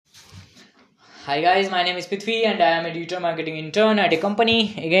Hi guys, my name is Prithvi and I am a digital marketing intern at a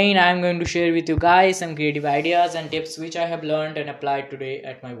company. Again, I am going to share with you guys some creative ideas and tips which I have learned and applied today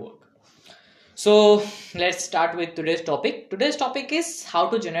at my work. So, let's start with today's topic. Today's topic is how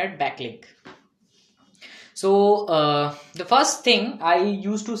to generate backlink. So, the first thing I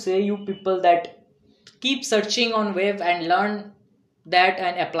used to say you people that keep searching on web and learn that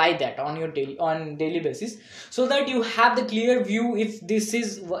and apply that on your daily basis, so that you have the clear view if this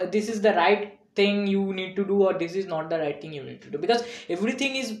is the right thing you need to do or this is not the right thing you need to do, because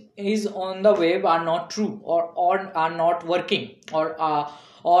everything is on the web are not true or are not working or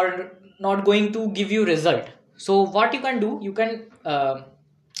not going to give you result. So what you can do, you can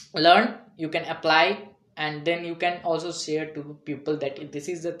learn, you can apply, and then you can also share to people that this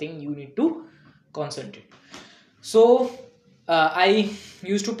is the thing you need to concentrate. So I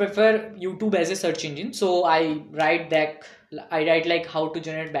used to prefer YouTube as a search engine. So I write like how to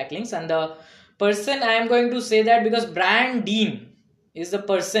generate backlinks, and the person I am going to say that because Brand Dean is the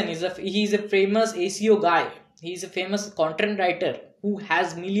person, he's a famous SEO guy. He's a famous content writer who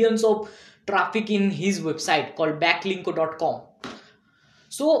has millions of traffic in his website called backlink.com.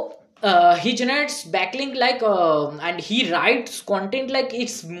 So he generates backlink and he writes content like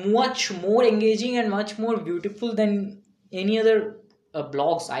it's much more engaging and much more beautiful than any other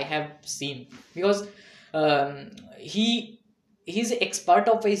blogs I have seen, because he's expert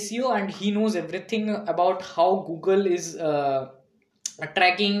of SEO and he knows everything about how Google is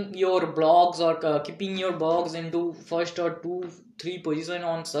tracking your blogs or keeping your blogs into first or two three position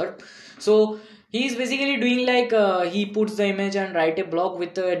on search. So he's basically doing like he puts the image and write a blog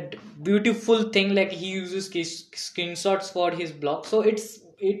with a beautiful thing, like he uses screenshots for his blog, so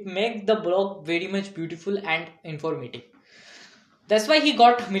it makes the blog very much beautiful and informative. That's why he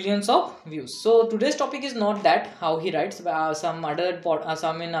got millions of views. So today's topic is not that how he writes. Someday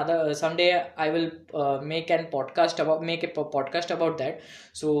I will make a podcast about that.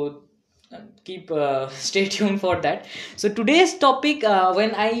 So keep stay tuned for that. So today's topic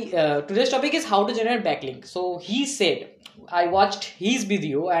is how to generate backlink. So he said, I watched his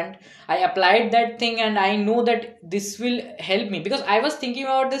video and I applied that thing, and I know that this will help me, because I was thinking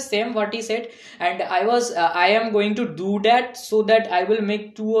about the same what he said, and I am going to do that, so that I will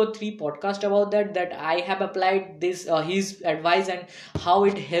make 2 or 3 podcasts about that I have applied this his advice and how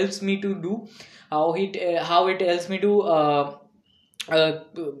it helps me to do, how it helps me to uh,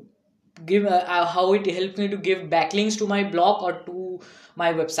 give how it helps me to give backlinks to my blog or to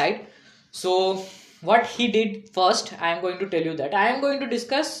my website. So what he did first, I am going to tell you that I am going to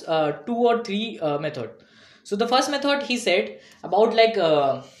discuss 2 or 3 method. So the first method he said about like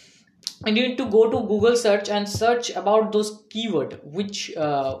you need to go to Google search and search about those keyword which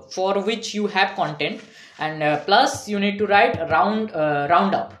for which you have content, and plus you need to write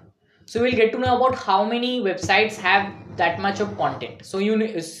roundup. So we'll get to know about how many websites have that much of content.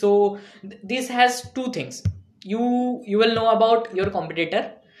 This has 2 things. You will know about your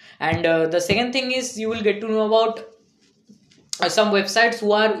competitor, and the second thing is you will get to know about some websites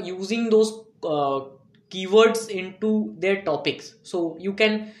who are using those keywords into their topics, so you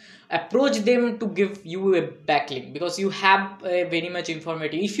can approach them to give you a backlink, because you have a very much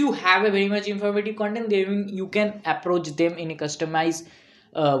informative, if you have a very much informative content, then you can approach them in a customized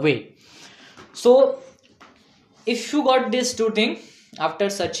way. So if you got these 2 things after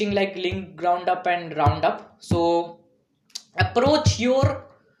searching like link roundup and roundup, so approach your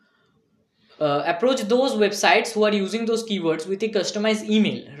approach those websites who are using those keywords with a customized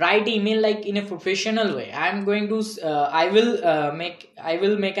email. Write email like in a professional way. I'm going to I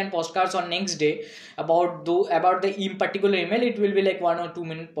will make an postcards on next day about the particular email. It will be like 1 or 2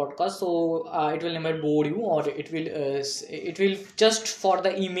 minute podcast, so it will never bore you, or it will just for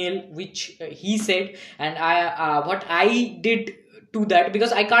the email which he said, and I what I did to that,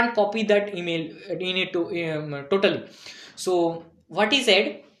 because I can't copy that email in it totally. So what he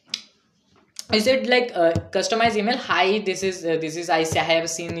said, I said like customize email. Hi, this is I have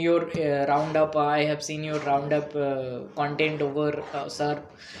seen your roundup. I have seen your roundup content over sir,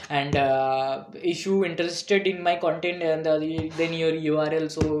 and if you interested in my content, and then your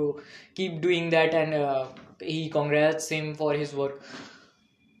URL. So keep doing that, and he congrats him for his work.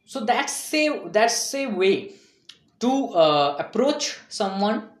 So that's a way to approach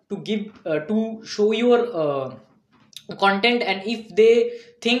someone to give to show your content, and if they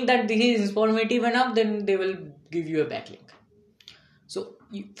think that this is informative enough, then they will give you a backlink. So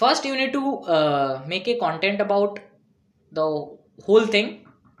first you need to make a content about the whole thing.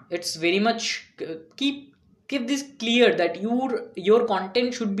 It's very much keep this clear that your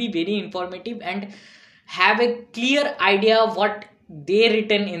content should be very informative and have a clear idea of what they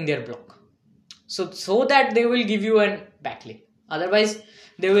written in their blog. so that they will give you an backlink. Otherwise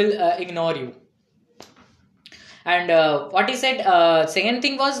they will ignore you. And what he said, second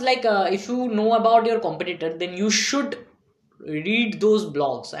thing was like, if you know about your competitor, then you should read those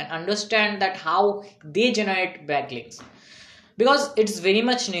blogs and understand that how they generate backlinks, because it's very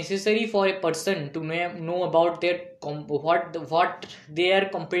much necessary for a person to know about their what their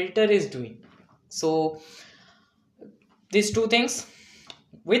competitor is doing. So these two things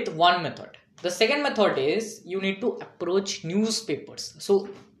with one method. The second method is you need to approach newspapers. So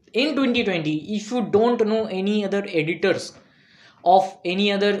in 2020, if you don't know any other editors of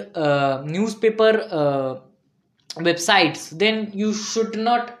any other newspaper websites, then you should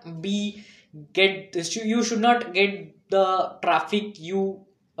not be get this, you should not get the traffic you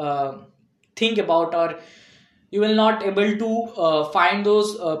think about, or you will not able to find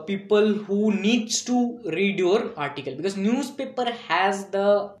those people who needs to read your article, because newspaper has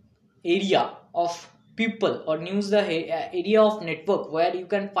the area of people, or news the area of network where you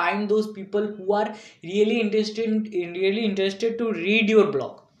can find those people who are really interested to read your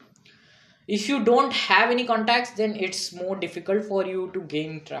blog. If you don't have any contacts, then it's more difficult for you to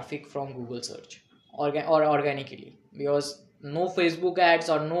gain traffic from Google search or organically, because no Facebook ads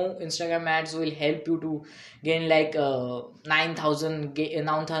or no Instagram ads will help you to gain like 9,000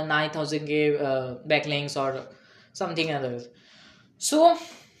 backlinks or something others. So,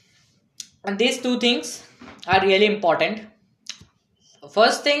 and these two things are really important.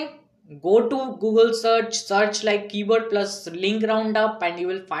 First thing, go to Google search like keyword plus link roundup, and you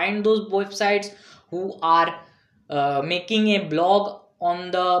will find those websites who are making a blog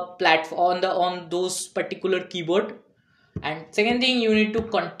on the platform on those particular keyword. And second thing, you need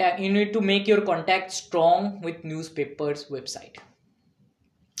to make your contact strong with newspapers website.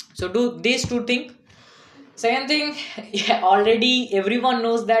 So do these two things. Second thing, yeah, already everyone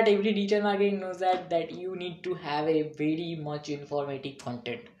knows that, every digital marketing knows that you need to have a very much informative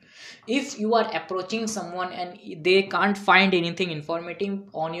content. If you are approaching someone and they can't find anything informative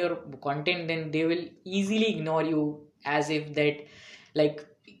on your content, then they will easily ignore you as if that like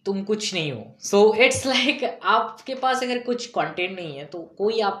तुम कुछ नहीं हो. So it's like आपके पास अगर कुछ content नहीं है तो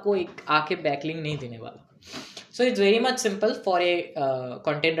कोई आपको एक आके backlink नहीं देने वाला. So it's very much simple for a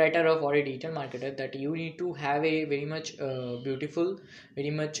content writer or for a digital marketer, that you need to have a very much beautiful,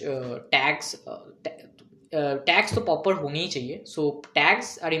 very much tags. Tags तो proper होनी ही चाहिए. So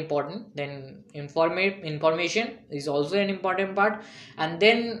tags are important. Then information is also an important part, and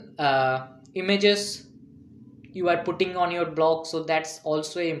then images you are putting on your blog. So that's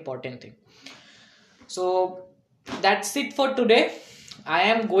also an important thing. So that's it for today. I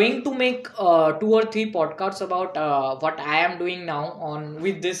am going to make 2 or 3 podcasts about what I am doing now on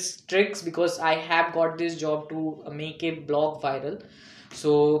with these tricks, because I have got this job to make a blog viral.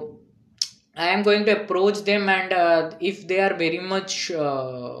 So I am going to approach them, and if they are very much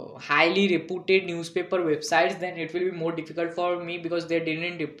highly reputed newspaper websites, then it will be more difficult for me, because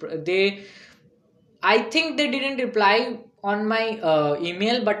I think they didn't reply on my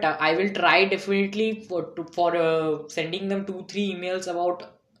email, but I will try definitely for sending them 2-3 emails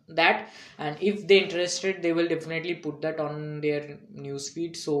about that, and if they interested, they will definitely put that on their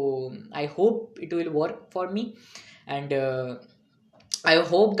newsfeed. So I hope it will work for me, and I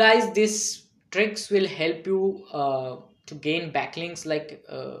hope guys this tricks will help you to gain backlinks. Like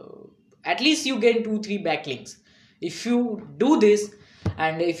at least you gain 2-3 backlinks if you do this.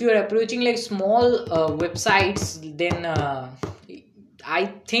 And if you are approaching like small websites, then I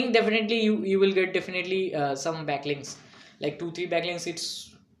think definitely you will get definitely some backlinks, like 2-3 backlinks.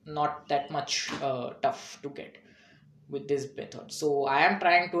 It's not that much tough to get with this method. So I am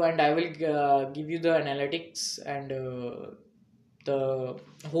trying to, and I will give you the analytics and the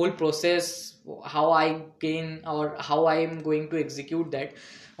whole process, how I gain or how I am going to execute that,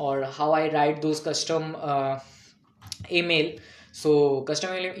 or how I write those custom email. So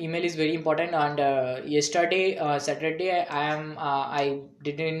custom email is very important. And yesterday Saturday I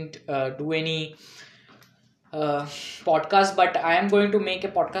didn't do any podcast, but I am going to make a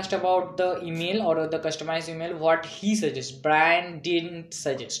podcast about the email or the customized email what he suggests. Brian didn't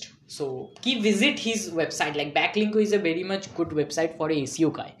suggest, so visit his website. Like Backlink is a very much good website for a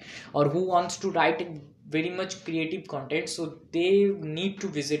SEO guy or who wants to write a very much creative content, so they need to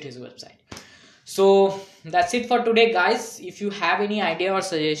visit his website. So that's it for today guys. If you have any idea or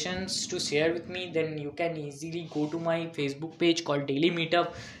suggestions to share with me, then you can easily go to my Facebook page called Daily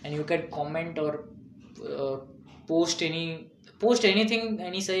Meetup, and you can comment or post anything,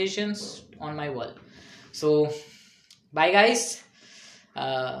 any suggestions on my wall. So bye guys,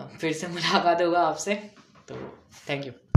 फिर से मुलाकात होगा आपसे. तो thank you.